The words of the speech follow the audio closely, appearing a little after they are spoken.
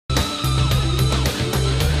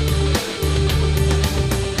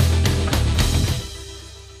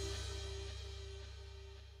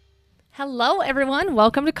Hello, everyone.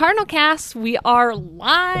 Welcome to Cardinal Cast. We are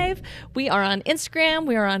live. We are on Instagram.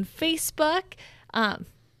 We are on Facebook. I'm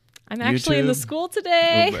actually in the school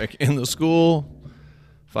today. We're back in the school,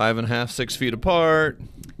 5.5, 6 feet apart.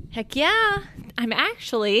 Heck yeah. I'm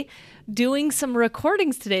actually doing some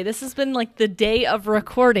recordings today. This has been like the day of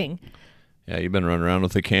recording. Yeah, you've been running around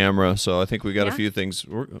with the camera, so I think we got a few things.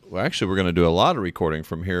 We're going to do a lot of recording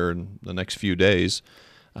from here in the next few days.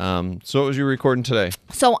 So what was you recording today?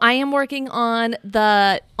 So I am working on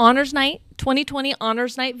the Honors Night 2020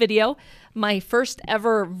 Honors Night video, my first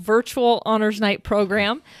ever virtual Honors Night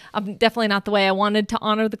program. Definitely not the way I wanted to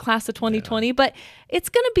honor the class of 2020, but it's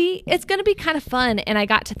gonna be kind of fun. And I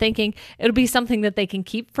got to thinking it'll be something that they can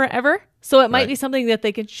keep forever. So it might be something that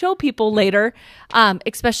they can show people later,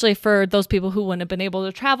 especially for those people who wouldn't have been able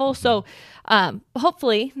to travel. So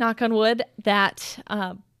hopefully, knock on wood, that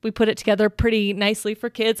we put it together pretty nicely for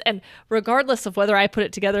kids. And regardless of whether I put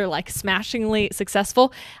it together like smashingly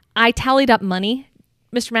successful, I tallied up money,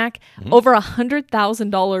 Mr. Mack. Over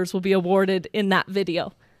 $100,000 will be awarded in that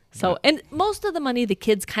video. So, and most of the money the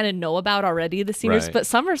kids kind of know about already, the seniors, but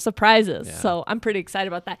some are surprises. Yeah. So I'm pretty excited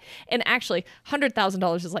about that. And actually,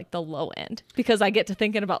 $100,000 is like the low end because I get to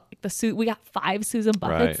thinking about like we got 5 Susan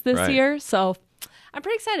buckets this year. So I'm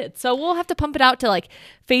pretty excited. So we'll have to pump it out to like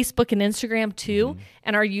Facebook and Instagram too,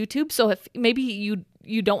 and our YouTube. So if maybe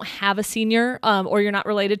you don't have a senior or you're not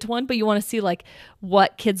related to one, but you want to see like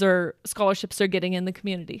what kids or scholarships are getting in the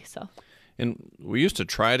community. So. And we used to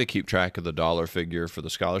try to keep track of the dollar figure for the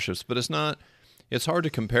scholarships, but it's hard to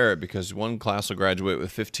compare it because one class will graduate with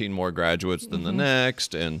 15 more graduates than the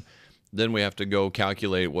next, and then we have to go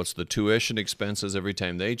calculate what's the tuition expenses every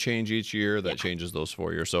time they change each year. That changes those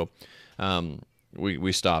 4 years. So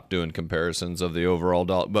we stopped doing comparisons of the overall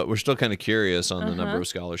dollar, but we're still kind of curious on the number of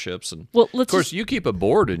scholarships. And of course, you keep a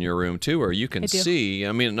board in your room too, where you can see.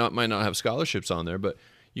 I mean, it might not have scholarships on there, but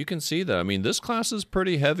you can see that. I mean, this class is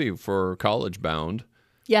pretty heavy for college bound.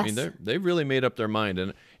 Yes. I mean, they really made up their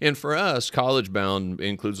mind. And for us, college bound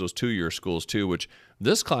includes those 2-year schools too, which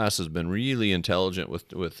this class has been really intelligent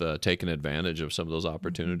with taking advantage of some of those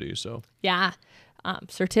opportunities. So yeah.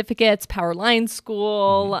 Certificates, Power Line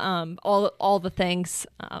School, all the things.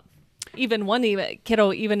 Even one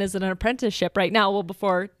kiddo even is in an apprenticeship right now. Well,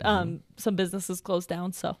 before some businesses close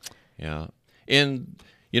down. So yeah, and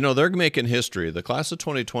they're making history. The class of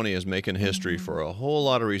 2020 is making history for a whole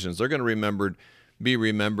lot of reasons. They're going to be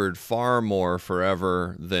remembered far more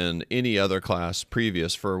forever than any other class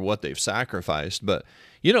previous for what they've sacrificed. But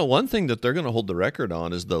one thing that they're going to hold the record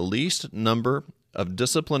on is the least number of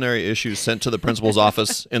disciplinary issues sent to the principal's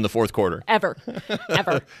office in the fourth quarter. Ever.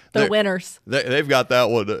 The winners. They've got that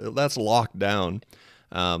one. That's locked down.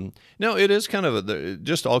 No, it is kind of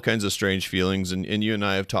just all kinds of strange feelings, and you and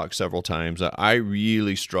I have talked several times. I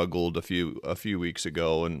really struggled a few weeks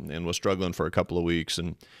ago and was struggling for a couple of weeks.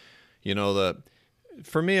 And,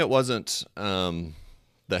 for me, it wasn't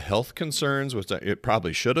the health concerns, which it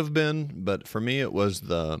probably should have been, but for me, it was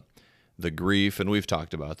the grief, and we've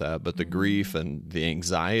talked about that, but the grief and the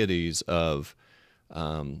anxieties of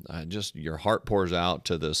just your heart pours out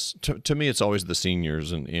to this. To me, it's always the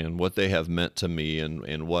seniors and what they have meant to me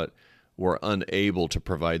and what we're unable to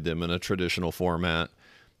provide them in a traditional format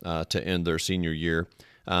to end their senior year.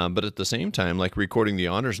 But at the same time, like recording the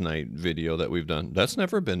Honors Night video that we've done, that's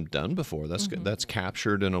never been done before. That's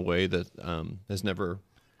captured in a way that has never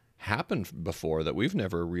happened before, that we've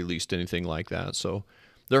never released anything like that. So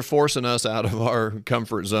they're forcing us out of our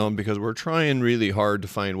comfort zone because we're trying really hard to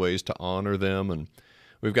find ways to honor them. And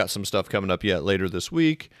we've got some stuff coming up yet later this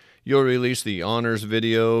week. You'll release the honors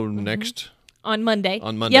video on Monday.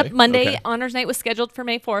 Yep, Monday. Okay. Honors Night was scheduled for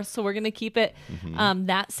May 4th, so we're going to keep it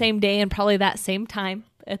that same day and probably that same time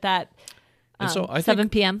at that 7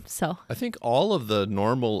 p.m. So I think all of the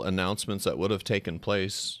normal announcements that would have taken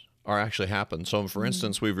place are actually happened. So, for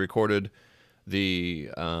instance, we've recorded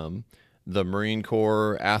the Marine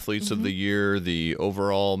Corps Athletes of the Year, the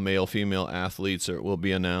overall male-female athletes that will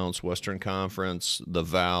be announced, Western Conference, the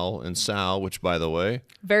Val and Sal, which, by the way,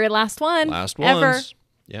 very last one ever.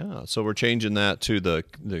 Yeah, so we're changing that to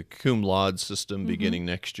the cum laude system beginning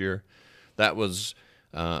next year. That was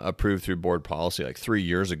approved through board policy like 3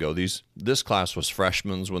 years ago. This class was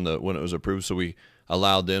freshmen when it was approved, so we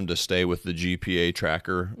allowed them to stay with the GPA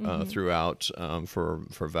tracker throughout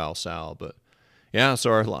for Val Sal. But yeah,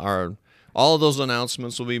 so our all of those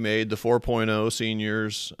announcements will be made. The 4.0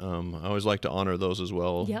 seniors, I always like to honor those as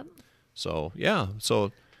well. Yep. So yeah,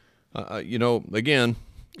 again,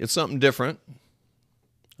 it's something different,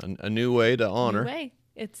 a new way to honor. New way.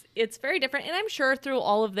 It's very different, and I'm sure through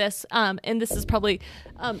all of this, and this is probably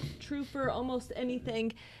true for almost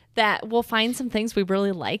anything, that we'll find some things we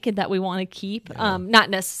really like and that we want to keep. Not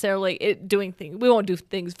necessarily doing things. We won't do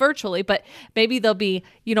things virtually, but maybe there'll be,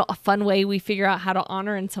 a fun way we figure out how to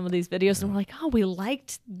honor in some of these videos. And we're like, oh, we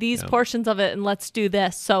liked these portions of it and let's do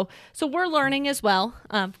this. So we're learning as well,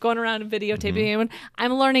 going around and videotaping.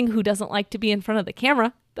 I'm learning who doesn't like to be in front of the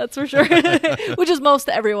camera. That's for sure, which is most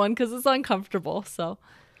everyone because it's uncomfortable. So.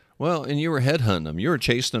 Well, and you were headhunting them. You were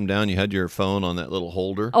chasing them down. You had your phone on that little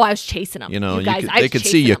holder. Oh, I was chasing them. You guys, they could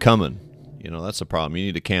see you coming. That's the problem. You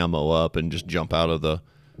need to camo up and just jump out of the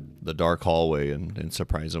dark hallway and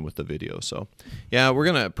surprise them with the video. So, yeah, we're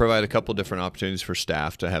going to provide a couple different opportunities for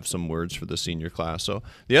staff to have some words for the senior class. So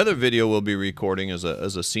the other video we'll be recording as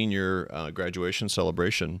a senior graduation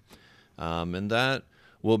celebration, and that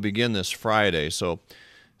will begin this Friday. So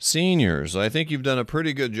seniors, I think you've done a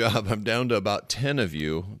pretty good job. I'm down to about 10 of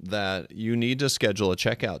you that you need to schedule a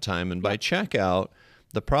checkout time. And by checkout,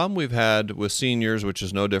 the problem we've had with seniors, which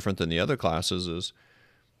is no different than the other classes, is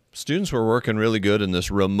students were working really good in this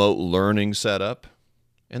remote learning setup,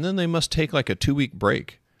 and then they must take like a 2-week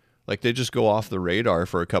break. Like they just go off the radar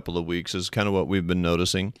for a couple of weeks is kind of what we've been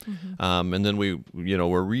noticing. And then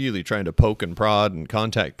we're really trying to poke and prod and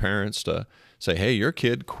contact parents to say, hey, your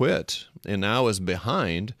kid quit and now is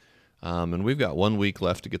behind, and we've got 1 week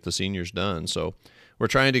left to get the seniors done. So we're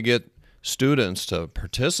trying to get students to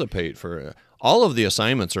participate for all of the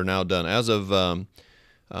assignments are now done. As of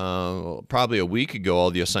probably a week ago,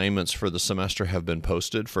 all the assignments for the semester have been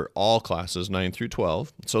posted for all classes 9 through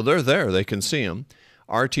 12. So they're there. They can see them.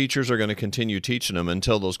 Our teachers are going to continue teaching them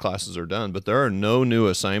until those classes are done, but there are no new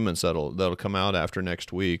assignments that'll come out after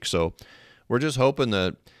next week. So we're just hoping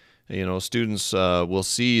that students will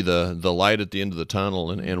see the light at the end of the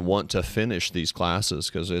tunnel and want to finish these classes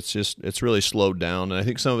because it's really slowed down. And I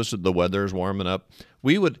think some of us, the weather is warming up.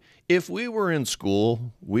 If we were in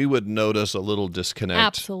school, we would notice a little disconnect.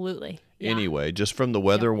 Absolutely. Yeah. Anyway, just from the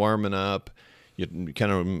weather warming up, you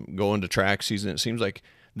kind of go into track season. It seems like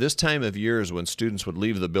this time of year is when students would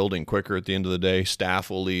leave the building quicker at the end of the day. Staff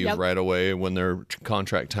will leave right away when their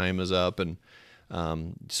contract time is up. And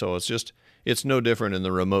so it's no different in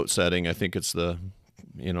the remote setting. I think it's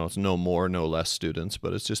it's no more, no less students,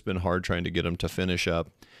 but it's just been hard trying to get them to finish up.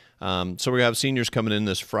 So we have seniors coming in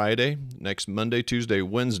this Friday, next Monday, Tuesday,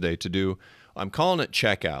 Wednesday to do, I'm calling it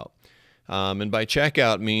checkout. And by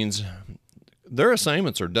checkout means their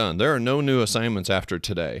assignments are done. There are no new assignments after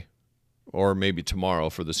today or maybe tomorrow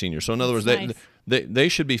for the seniors. So in other words, they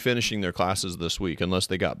should be finishing their classes this week unless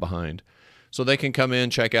they got behind. So they can come in,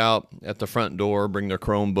 check out at the front door, bring their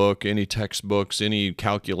Chromebook, any textbooks, any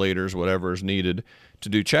calculators, whatever is needed to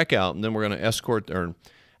do checkout. And then we're going to escort or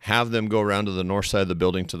have them go around to the north side of the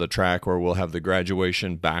building to the track where we'll have the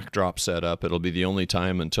graduation backdrop set up. It'll be the only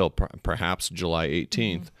time until perhaps July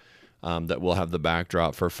 18th that we'll have the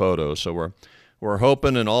backdrop for photos. So we're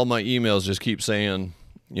hoping, and all my emails just keep saying,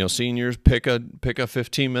 seniors, pick a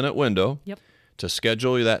 15-minute window. Yep. To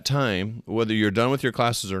schedule you that time, whether you're done with your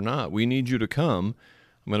classes or not. We need you to come.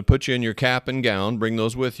 I'm going to put you in your cap and gown, bring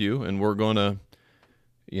those with you, and we're going to,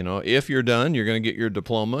 if you're done, you're going to get your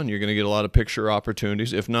diploma and you're going to get a lot of picture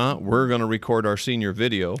opportunities. If not, we're going to record our senior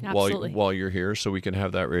video while you're here so we can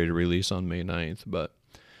have that ready to release on May 9th. But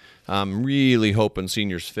I'm really hoping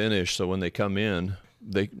seniors finish so when they come in,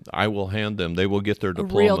 I will hand them. They will get their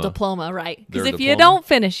diploma. A real diploma, right? Because if you don't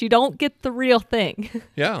finish, you don't get the real thing.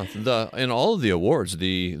 Yeah, and all of the awards,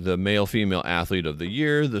 the male-female athlete of the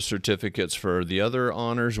year, the certificates for the other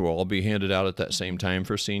honors will all be handed out at that same time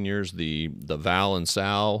for seniors. The Val and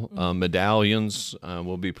Sal medallions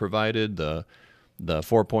will be provided. The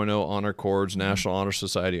 4.0 honor cords, National Honor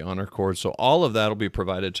Society honor cords. So all of that will be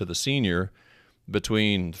provided to the senior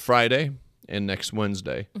between Friday and next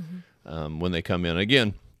Wednesday. When they come in.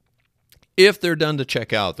 Again, if they're done to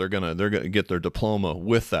check out, they're gonna get their diploma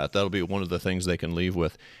with that. That'll be one of the things they can leave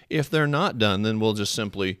with. If they're not done, then we'll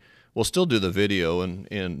still do the video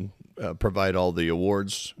and provide all the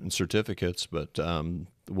awards and certificates, but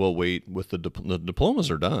we'll wait with the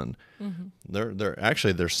diplomas are done.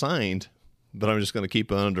 They're signed, but I'm just going to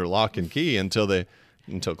keep it under lock and key until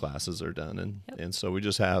classes are done. And so we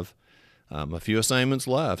just have a few assignments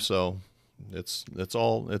left. So it's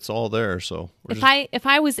all there. So if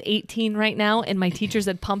I was 18 right now and my teachers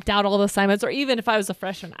had pumped out all the assignments, or even if I was a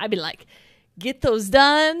freshman, I'd be like, get those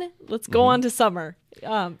done. Let's go on to summer.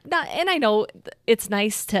 And I know it's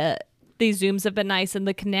nice these Zooms have been nice and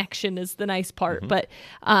the connection is the nice part, but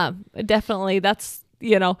definitely that's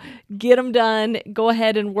get them done. Go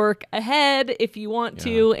ahead and work ahead if you want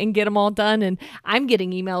to and get them all done. And I'm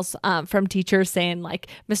getting emails from teachers saying like,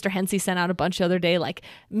 Mr. Hensey sent out a bunch the other day, like,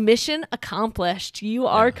 mission accomplished. You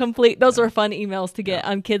are complete. Those were fun emails to get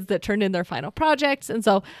on kids that turned in their final projects. And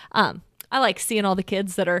so I like seeing all the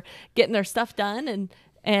kids that are getting their stuff done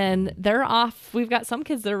and they're off. We've got some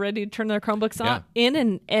kids that are ready to turn their Chromebooks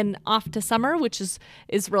in and off to summer, which is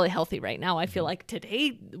really healthy right now. I feel like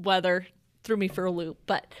today weather threw me for a loop,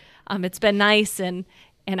 but it's been nice, and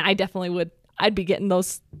I definitely I'd be getting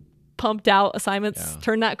those pumped out assignments,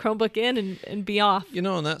 turn that Chromebook in and be off.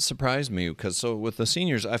 And that surprised me because with the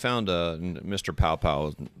seniors, I found Mr. Pow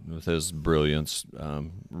Pow with his brilliance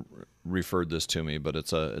referred this to me, but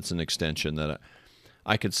it's an extension that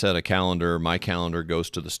I could set a calendar. My calendar goes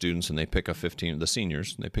to the students, and they pick the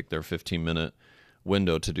seniors, and they pick their 15-minute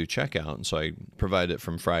window to do checkout. And so I provide it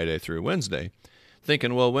from Friday through Wednesday,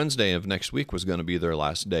 thinking, well, Wednesday of next week was going to be their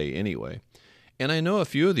last day anyway. And I know a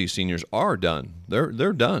few of these seniors are done.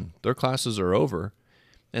 They're done. Their classes are over.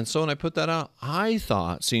 And so when I put that out, I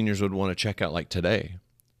thought seniors would want to check out like today,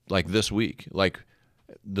 like this week, like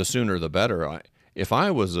the sooner the better. If I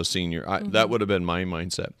was a senior, that would have been my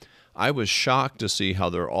mindset. I was shocked to see how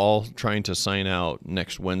they're all trying to sign out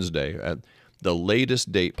next Wednesday at the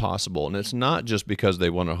latest date possible. And it's not just because they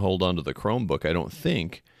want to hold on to the Chromebook, I don't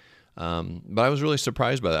think. But I was really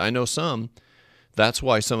surprised by that. I know that's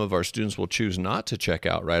why some of our students will choose not to check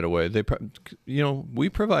out right away. We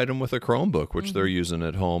provide them with a Chromebook, which they're using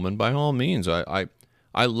at home. And by all means, I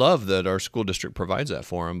love that our school district provides that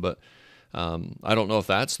for them. But I don't know if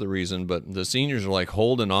that's the reason, but the seniors are like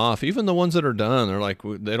holding off. Even the ones that are done, they're like,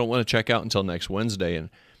 they don't want to check out until next Wednesday. And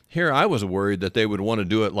here I was worried that they would want to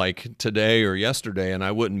do it like today or yesterday, and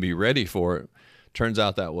I wouldn't be ready for it. Turns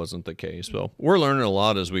out that wasn't the case. So we're learning a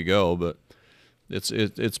lot as we go, but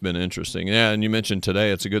it's been interesting. Yeah, and you mentioned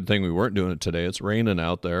today, it's a good thing we weren't doing it today. It's raining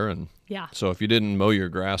out there, and so if you didn't mow your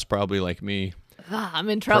grass, probably like me, I'm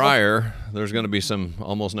in trouble. There's going to be some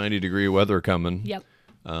almost 90-degree weather coming. Yep.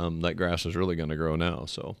 That grass is really going to grow now.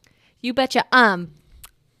 So you betcha.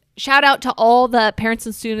 Shout out to all the parents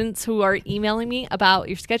and students who are emailing me about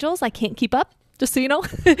your schedules. I can't keep up, just so you know.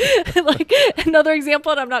 Like another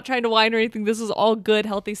example, and I'm not trying to whine or anything. This is all good,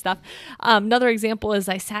 healthy stuff. Another example is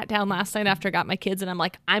I sat down last night after I got my kids, and I'm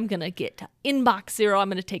like, I'm going to get to inbox zero. I'm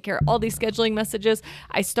going to take care of all these scheduling messages.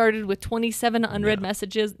 I started with 27 unread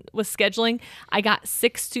messages with scheduling. I got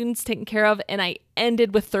 6 students taken care of, and I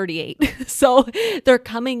ended with 38. So they're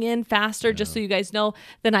coming in faster, just so you guys know,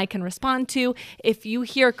 than I can respond to. If you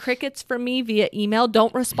hear crickets from me via email,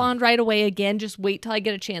 don't respond right away again. Just wait till I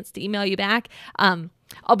get a chance to email you back.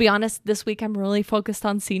 I'll be honest, this week I'm really focused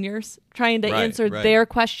on seniors, trying to answer their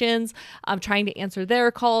questions. I'm trying to answer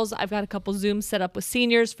their calls. I've got a couple Zooms set up with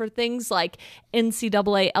seniors for things like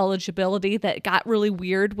NCAA eligibility that got really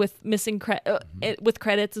weird with missing with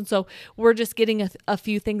credits. And so we're just getting a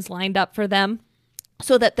few things lined up for them,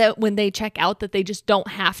 so that when they check out, that they just don't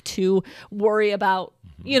have to worry about,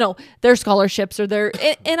 their scholarships or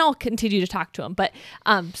and I'll continue to talk to them. But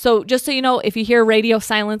so just so you know, if you hear radio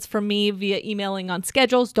silence from me via emailing on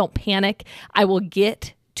schedules, don't panic. I will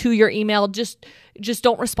get to your email. Just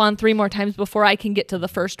don't respond 3 more times before I can get to the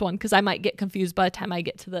first one, because I might get confused by the time I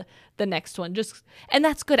get to the next one. And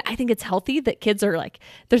that's good. I think it's healthy that kids are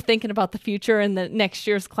they're thinking about the future and the next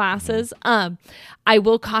year's classes. I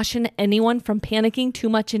will caution anyone from panicking too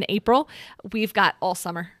much in April. We've got all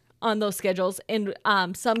summer on those schedules, and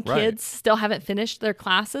some kids still haven't finished their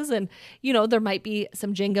classes, and there might be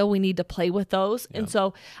some Jenga. We need to play with those. And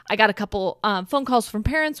so I got a couple phone calls from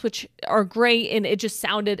parents, which are great, and it just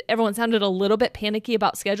everyone sounded a little bit panicky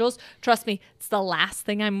about schedules. Trust me, it's the last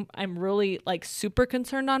thing I'm really super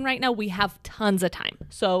concerned on right now. We have tons of time,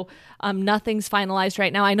 so nothing's finalized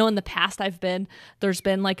right now. I know in the past there's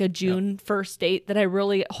been a June 1st date that I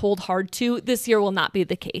really hold hard to. This year will not be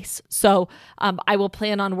the case, so I will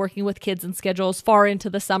plan on working with kids and schedules far into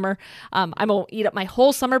the summer. I won't eat up my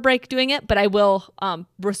whole summer break doing it, but I will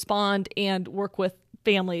respond and work with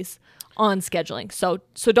families on scheduling. So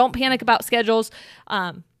don't panic about schedules.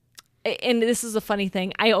 And this is a funny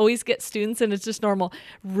thing. I always get students, and it's just normal,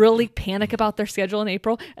 really panic about their schedule in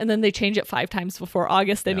April, and then they change it 5 times before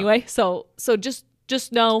August anyway. So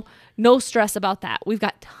just no stress about that. We've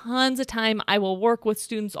got tons of time. I will work with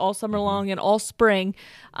students all summer long and all spring,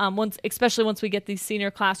 especially once we get these senior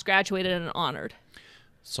class graduated and honored.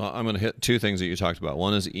 So I'm going to hit 2 things that you talked about.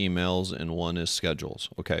 One is emails and one is schedules.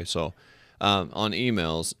 Okay, so on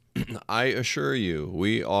emails, I assure you,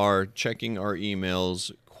 we are checking our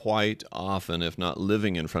emails quite often, if not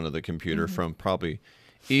living in front of the computer, from probably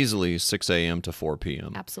easily 6 a.m. to 4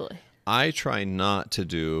 p.m. Absolutely. I try not to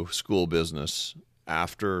do school business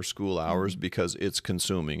after school hours because it's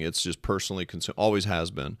consuming. It's just personally always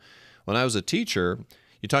has been. When I was a teacher,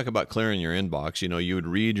 you talk about clearing your inbox. You would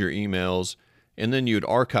read your emails, and then you'd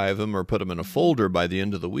archive them or put them in a folder by the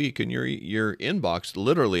end of the week, and your inbox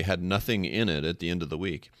literally had nothing in it at the end of the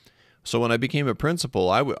week. So when I became a principal,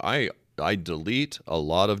 I delete a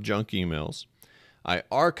lot of junk emails. I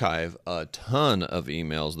archive a ton of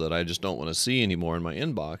emails that I just don't want to see anymore in my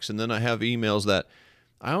inbox. And then I have emails that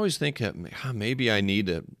I always think maybe I need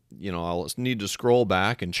to, I'll need to scroll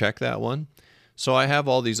back and check that one. So I have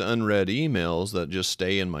all these unread emails that just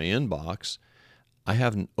stay in my inbox. I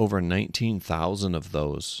have over 19,000 of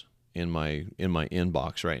those in my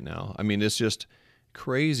inbox right now. I mean, it's just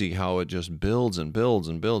crazy how it just builds and builds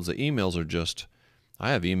and builds. The emails are just,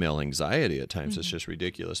 I have email anxiety at times. It's just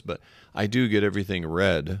ridiculous. But I do get everything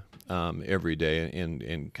read every day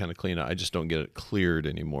and kind of clean up. I just don't get it cleared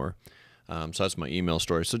anymore. So that's my email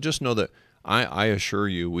story. So just know that I assure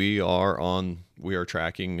you, we are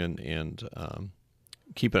tracking and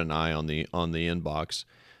keeping an eye on the inbox.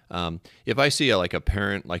 If I see a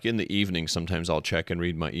parent, like in the evening, sometimes I'll check and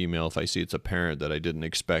read my email. If I see it's a parent that I didn't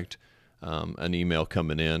expect an email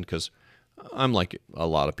coming in, because I'm like a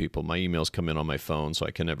lot of people. My emails come in on my phone, so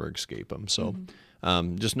I can never escape them. So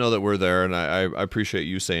just know that we're there, and I appreciate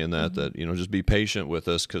you saying that, that just be patient with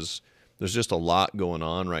us, because there's just a lot going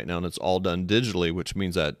on right now, and it's all done digitally, which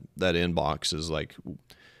means that inbox is like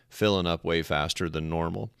filling up way faster than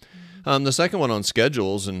normal. The second one on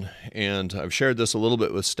schedules, and I've shared this a little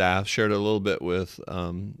bit with staff, shared it a little bit with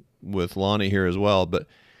Lonnie here as well, but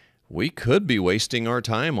we could be wasting our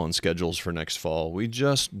time on schedules for next fall. We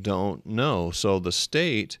just don't know. So the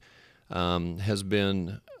state has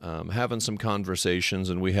been having some conversations,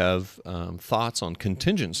 and we have thoughts on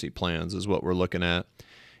contingency plans is what we're looking at.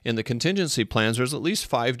 In the contingency plans, there's at least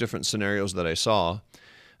 5 different scenarios that I saw.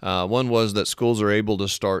 One was that schools are able to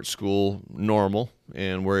start school normal,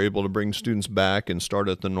 and we're able to bring students back and start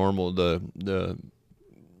at the normal, the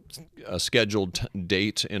scheduled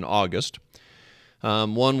date in August.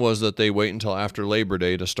 One was that they wait until after Labor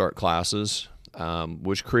Day to start classes,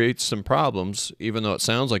 which creates some problems, even though it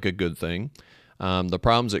sounds like a good thing. The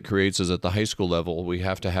problems it creates is at the high school level, we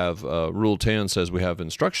have to have, Rule 10 says we have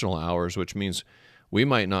instructional hours, which means we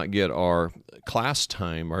might not get our class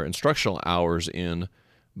time, our instructional hours in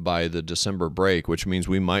by the December break, which means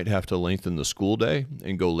we might have to lengthen the school day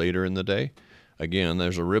and go later in the day. Again,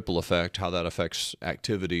 there's a ripple effect, how that affects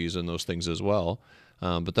activities and those things as well.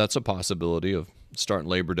 But that's a possibility of starting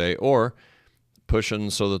Labor Day or pushing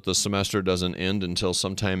so that the semester doesn't end until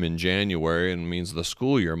sometime in January, and means the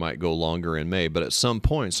school year might go longer in May. But at some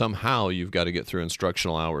point, somehow, you've got to get through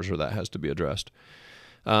instructional hours, or that has to be addressed.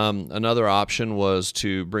 Another option was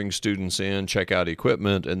to bring students in, check out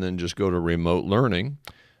equipment, and then just go to remote learning.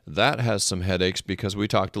 That has some headaches because we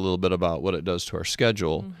talked a little bit about what it does to our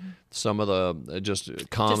schedule. Some of the just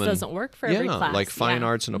common... Just doesn't work for every class. Like fine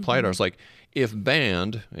arts and applied arts. Like if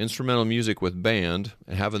band, instrumental music with band,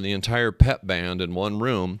 and having the entire pep band in one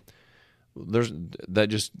room,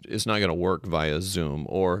 it's not going to work via Zoom,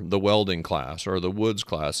 or the welding class or the woods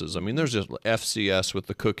classes. I mean, there's just FCS with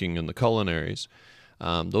the cooking and the culinaries.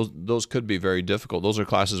 Those could be very difficult. Those are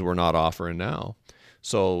classes we're not offering now.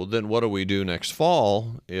 So then what do we do next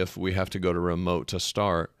fall if we have to go to remote to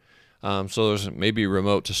start? So there's maybe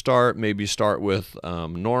remote to start, maybe start with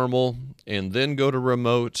normal and then go to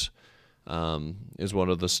remote is one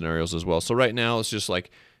of the scenarios as well. So right now it's just like,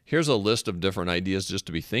 here's a list of different ideas just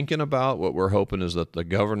to be thinking about. What we're hoping is that the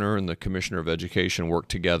governor and the commissioner of education work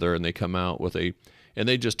together, and they come out with and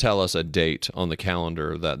they just tell us a date on the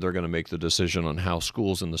calendar that they're going to make the decision on how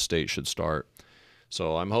schools in the state should start.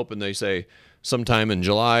 So I'm hoping they say sometime in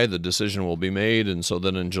July the decision will be made, and so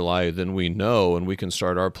then in July then we know, and we can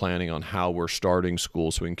start our planning on how we're starting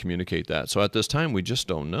school so we can communicate that. So at this time we just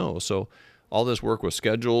don't know. So all this work with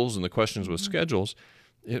schedules and the questions with schedules,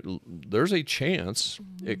 there's a chance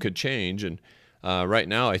it could change. And right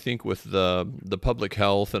now I think with the public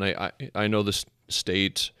health, and I know the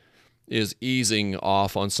state is easing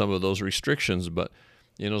off on some of those restrictions, but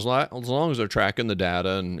as long as they're tracking the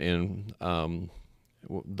data and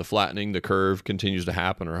the flattening the curve continues to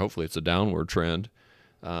happen, or hopefully it's a downward trend,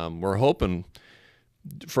 we're hoping,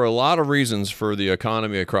 for a lot of reasons for the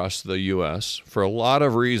economy across the U.S., for a lot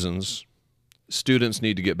of reasons, students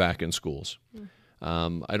need to get back in schools.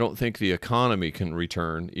 I don't think the economy can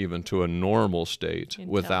return even to a normal state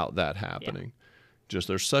without that happening. Just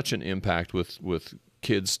there's such an impact with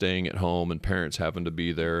kids staying at home and parents having to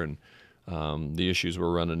be there, and the issues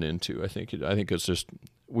we're running into. I think it's just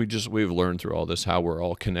we've learned through all this how we're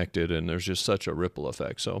all connected, and there's just such a ripple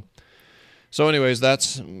effect. So So, anyways,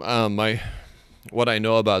 that's what I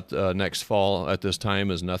know about next fall at this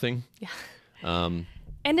time is nothing. Yeah. Um,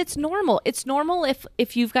 And it's normal. It's normal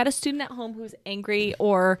if you've got a student at home who's angry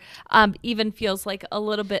or even feels like a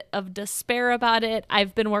little bit of despair about it.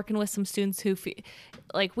 I've been working with some students who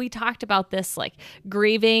like we talked about this, like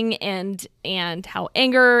grieving and how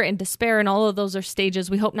anger and despair and all of those are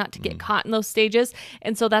stages. We hope not to get caught in those stages.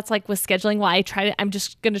 And so that's like with scheduling why I'm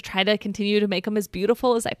just going to try to continue to make them as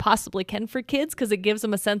beautiful as I possibly can for kids because it gives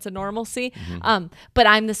them a sense of normalcy. But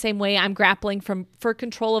I'm the same way. I'm grappling for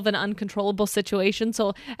control of an uncontrollable situation.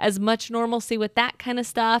 So as much normalcy with that kind of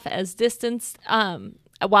stuff as distance,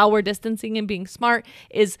 while we're distancing and being smart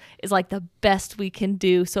is like the best we can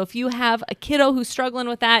do. So if you have a kiddo who's struggling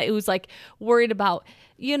with that, who's like worried about,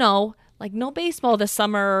 like no baseball this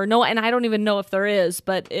summer or no, and I don't even know if there is,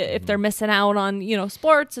 but if they're missing out on,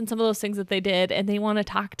 sports and some of those things that they did and they want to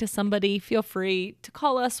talk to somebody, feel free to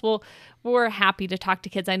call us. We're happy to talk to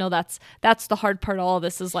kids. I know that's the hard part of all of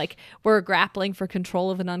this is like we're grappling for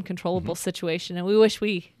control of an uncontrollable situation and we wish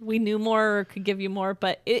we knew more or could give you more,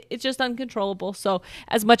 but it's just uncontrollable. So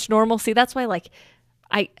as much normalcy, that's why like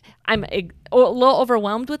I'm a little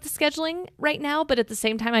overwhelmed with the scheduling right now, but at the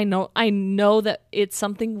same time, I know that it's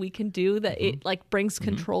something we can do that it like brings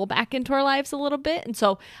control back into our lives a little bit. And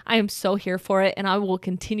so I am so here for it. And I will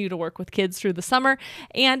continue to work with kids through the summer.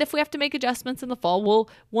 And if we have to make adjustments in the fall,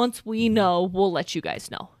 once we know, we'll let you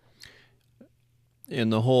guys know. In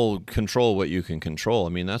the whole control what you can control. I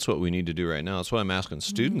mean, that's what we need to do right now. That's what I'm asking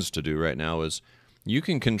students to do right now is you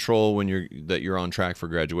can control when you're on track for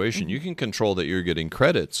graduation. You can control that you're getting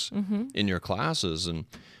credits in your classes. And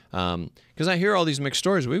because I hear all these mixed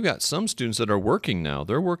stories. We've got some students that are working now.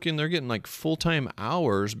 They're getting like full-time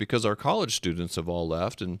hours because our college students have all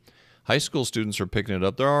left and high school students are picking it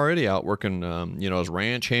up. They're already out working, as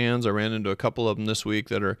ranch hands. I ran into a couple of them this week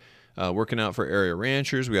that are working out for area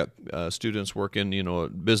ranchers. We got students working,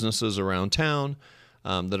 businesses around town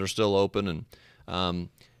that are still open and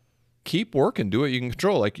keep working, do what you can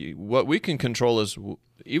control. Like what we can control is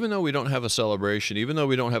even though we don't have a celebration, even though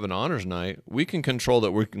we don't have an honors night, we can control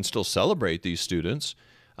that we can still celebrate these students.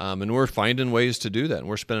 And we're finding ways to do that. And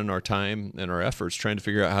we're spending our time and our efforts trying to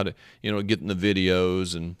figure out how to, get in the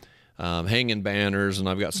videos and hanging banners. And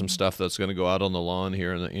I've got some stuff that's going to go out on the lawn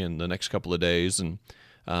here in the next couple of days. And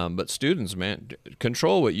but students, man,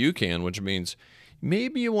 control what you can, which means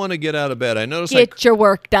maybe you want to get out of bed. I noticed get your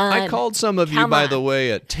work done. I called some of you, by the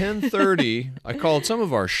way, at 10:30. I called some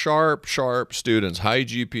of our sharp students, high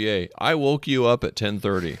GPA. I woke you up at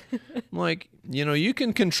 10:30. I'm like, you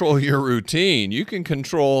can control your routine. You can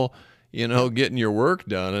control, getting your work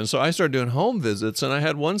done. And so I started doing home visits, and I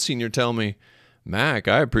had one senior tell me, Mac,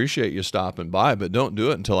 I appreciate you stopping by, but don't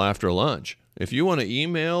do it until after lunch. If you want to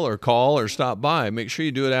email or call or stop by, make sure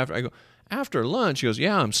you do it after. I go, after lunch? He goes,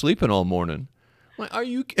 yeah, I'm sleeping all morning. Like, are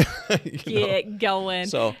you, Get going.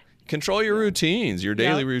 So control your routines, your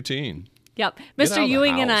daily routine. Yep. Mr.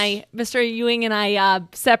 Ewing and I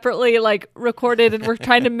separately like recorded and we're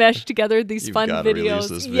trying to mesh together these fun videos.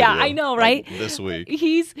 This video, yeah, I know, right? Like this week.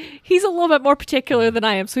 He's a little bit more particular than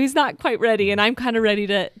I am, so he's not quite ready and I'm kind of ready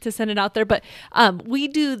to send it out there. But we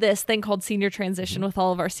do this thing called senior transition with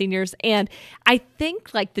all of our seniors. And I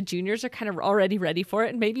think like the juniors are kind of already ready for it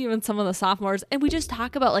and maybe even some of the sophomores. And we just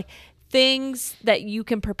talk about like things that you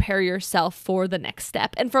can prepare yourself for the next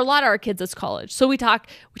step. And for a lot of our kids, it's college. So we talk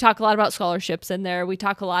a lot about scholarships in there. We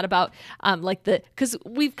talk a lot about because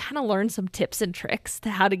we've kind of learned some tips and tricks to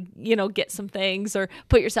how to, get some things or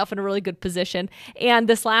put yourself in a really good position. And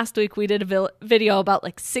this last week we did a video about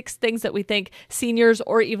like 6 things that we think seniors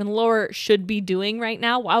or even lower should be doing right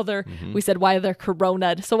now while they're, we said why they're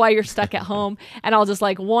corona'd. So while you're stuck at home. And I'll just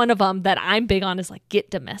like, one of them that I'm big on is like,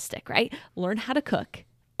 get domestic, right? Learn how to cook.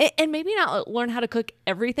 And maybe not learn how to cook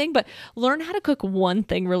everything, but learn how to cook one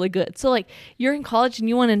thing really good. So like you're in college and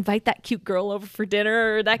you want to invite that cute girl over for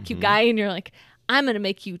dinner or that cute guy and you're like, I'm going to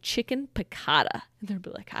make you chicken piccata. And they'll be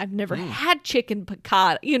like, I've never had chicken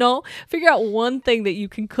piccata, figure out one thing that you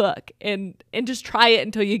can cook and just try it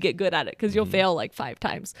until you get good at it because you'll fail like 5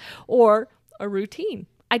 times. Or a routine.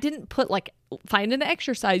 I didn't put like find an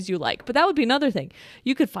exercise you like, but that would be another thing.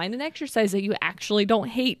 You could find an exercise that you actually don't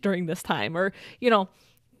hate during this time or,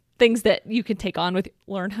 things that you can take on with,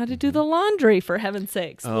 learn how to do the laundry for heaven's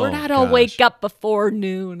sakes. Learn how to wake up before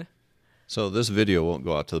noon. So this video won't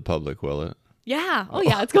go out to the public, will it? Yeah. Oh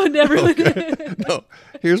yeah, it's going to everyone. No,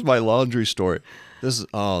 here's my laundry story. This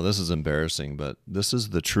is embarrassing, but this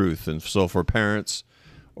is the truth. And so for parents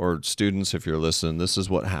or students, if you're listening, this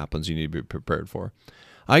is what happens. You need to be prepared for.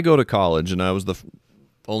 I go to college, and I was the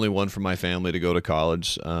only one from my family to go to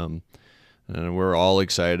college. And we're all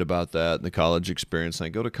excited about that, the college experience. And I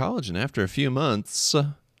go to college, and after a few months,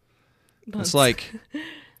 it's like,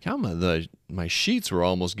 my sheets were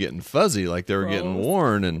almost getting fuzzy, like they were getting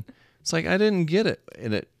worn. And it's like, I didn't get it.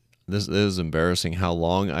 And this is embarrassing how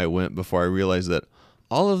long I went before I realized that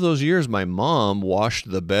all of those years my mom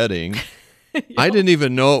washed the bedding. I didn't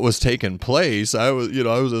even know it was taking place. I was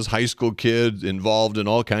this high school kid involved in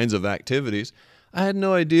all kinds of activities. I had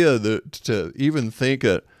no idea to even think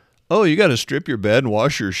that, oh, you got to strip your bed and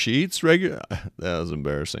wash your sheets regular. That was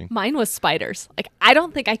embarrassing. Mine was spiders. Like, I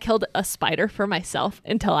don't think I killed a spider for myself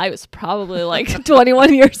until I was probably like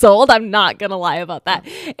 21 years old. I'm not going to lie about that.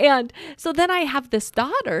 And so then I have this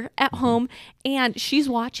daughter at home, and she's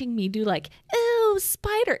watching me do like, ooh,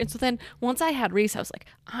 spider. And so then once I had Reese, I was like,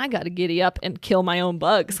 I got to giddy up and kill my own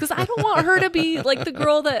bugs, because I don't want her to be like the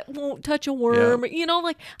girl that won't touch a worm.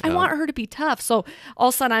 I want her to be tough. So all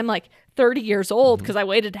of a sudden I'm like 30 years old because I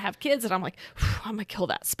waited to have kids, and I'm like, I'm gonna kill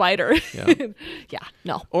that spider.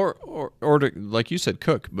 No. Or to, like you said,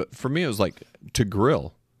 cook. But for me, it was like to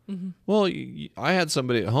grill. Well, I had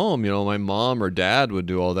somebody at home. My mom or dad would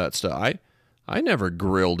do all that stuff. I never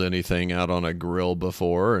grilled anything out on a grill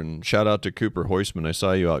before. And shout out to Cooper Hoisman. I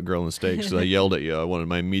saw you out grilling steaks. I yelled at you. I wanted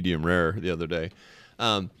my medium rare the other day.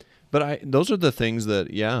 But those are the things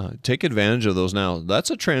that, take advantage of those now.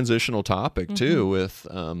 That's a transitional topic too, with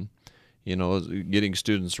getting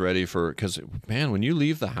students ready because, man, when you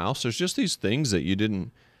leave the house, there's just these things that you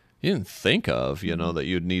didn't think of, that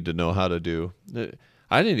you'd need to know how to do.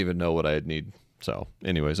 I didn't even know what I'd need. So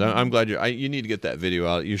anyways, I'm glad you need to get that video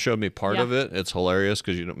out. You showed me part of it. It's hilarious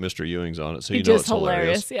because Mr. Ewing's on it. So it's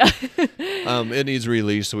hilarious. Yeah. It needs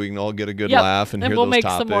release so we can all get a good laugh and hear we'll those make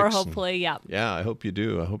topics. Some more, hopefully. Yeah. Yeah. I hope you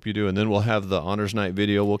do. And then we'll have the Honors Night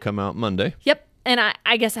video will come out Monday. Yep. And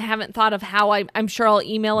I guess I haven't thought of how. I'm sure I'll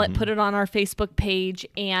email it, put it on our Facebook page,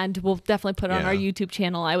 and we'll definitely put it on our YouTube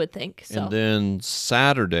channel, I would think. So. And then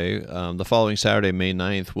Saturday, the following Saturday, May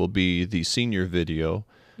 9th, will be the senior video.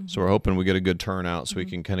 So we're hoping we get a good turnout so we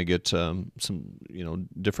can kind of get some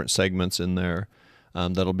different segments in there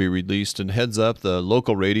that'll be released. And heads up, the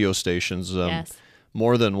local radio stations,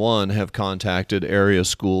 more than one, have contacted area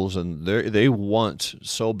schools, and they want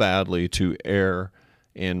so badly to air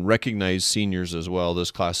and recognize seniors as well,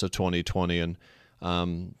 this class of 2020. And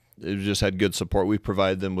it just had good support. We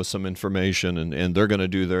provide them with some information, and they're going to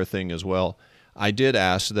do their thing as well. I did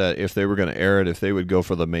ask that if they were going to air it, if they would go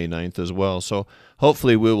for the May 9th as well. So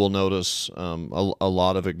hopefully we will notice a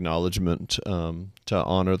lot of acknowledgement to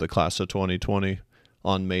honor the class of 2020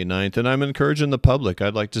 on May 9th. And I'm encouraging the public.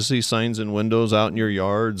 I'd like to see signs in windows out in your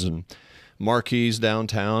yards and marquees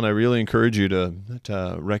downtown. I really encourage you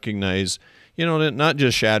to recognize, not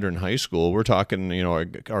just Chadron High School. We're talking,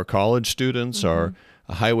 our college students, our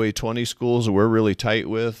Highway 20 schools we're really tight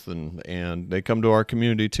with, and they come to our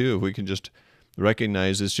community too. If we can just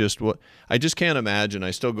recognize, it's just what I just can't imagine.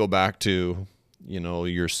 I still go back to,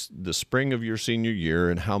 the spring of your senior year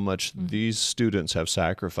and how much these students have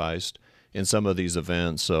sacrificed in some of these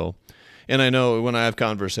events. So, and I know when I have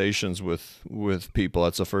conversations with people,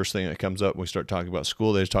 that's the first thing that comes up when we start talking about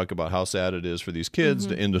school. They talk about how sad it is for these kids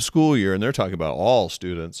to end the school year, and they're talking about all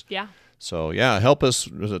students. Yeah. So, help us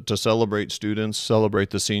to celebrate students,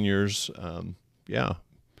 celebrate the seniors.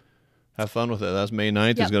 Have fun with it. That's May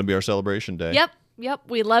 9th is going to be our celebration day. Yep.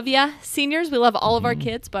 We love you, seniors. We love all of our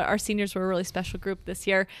kids, but our seniors were a really special group this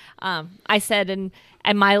year. I said in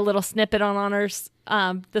my little snippet on honors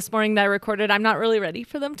this morning that I recorded, I'm not really ready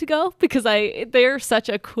for them to go because they're such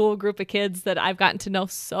a cool group of kids that I've gotten to know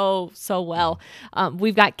so well.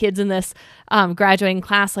 We've got kids in this graduating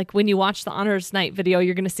class. Like when you watch the honors night video,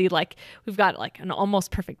 you're going to see like we've got like an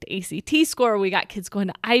almost perfect ACT score. We got kids going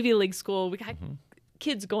to Ivy League school. We got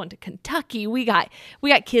kids going to Kentucky. We got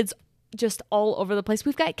kids just all over the place.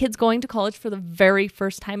 We've got kids going to college for the very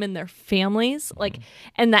first time in their families,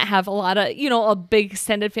 and that have a lot of, a big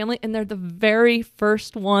extended family, and they're the very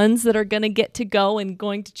first ones that are going to get to go and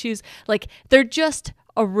going to choose. Like, they're just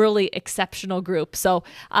a really exceptional group. So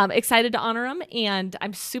I'm excited to honor them, and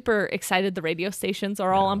I'm super excited the radio stations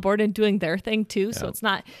are all on board and doing their thing too. So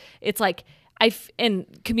it's like, and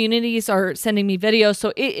communities are sending me videos,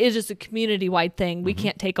 so it is just a community-wide thing. We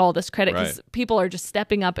can't take all this credit because people are just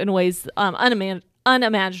stepping up in ways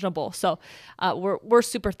unimaginable. So we're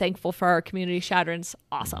super thankful for our community. Chadron's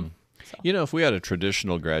awesome. So. If we had a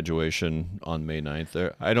traditional graduation on May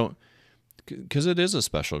 9th, because it is a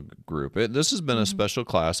special group. This has been a special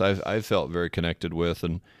class I've felt very connected with,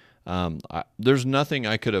 and there's nothing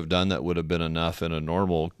I could have done that would have been enough in a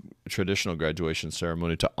normal traditional graduation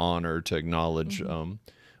ceremony to honor, to acknowledge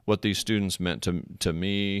what these students meant to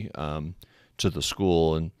me, to the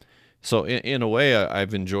school. And So in a way,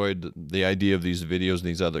 I've enjoyed the idea of these videos and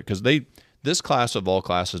these other, because this class of all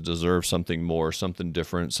classes deserves something more, something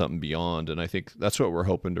different, something beyond, and I think that's what we're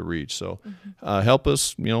hoping to reach. So help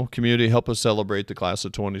us, community, help us celebrate the class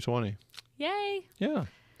of 2020. Yay. Yeah.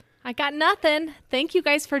 I got nothing. Thank you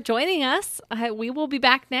guys for joining us. We will be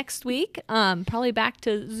back next week, probably back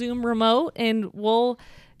to Zoom remote, and we'll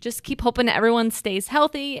just keep hoping that everyone stays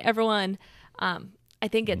healthy. Everyone, I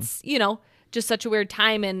think it's, just such a weird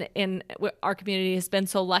time, and our community has been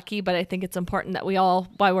so lucky, but I think it's important that we all,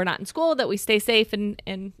 while we're not in school, that we stay safe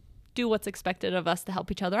and do what's expected of us to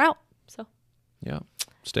help each other out. So, yeah,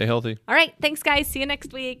 stay healthy. All right. Thanks, guys. See you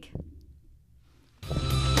next week.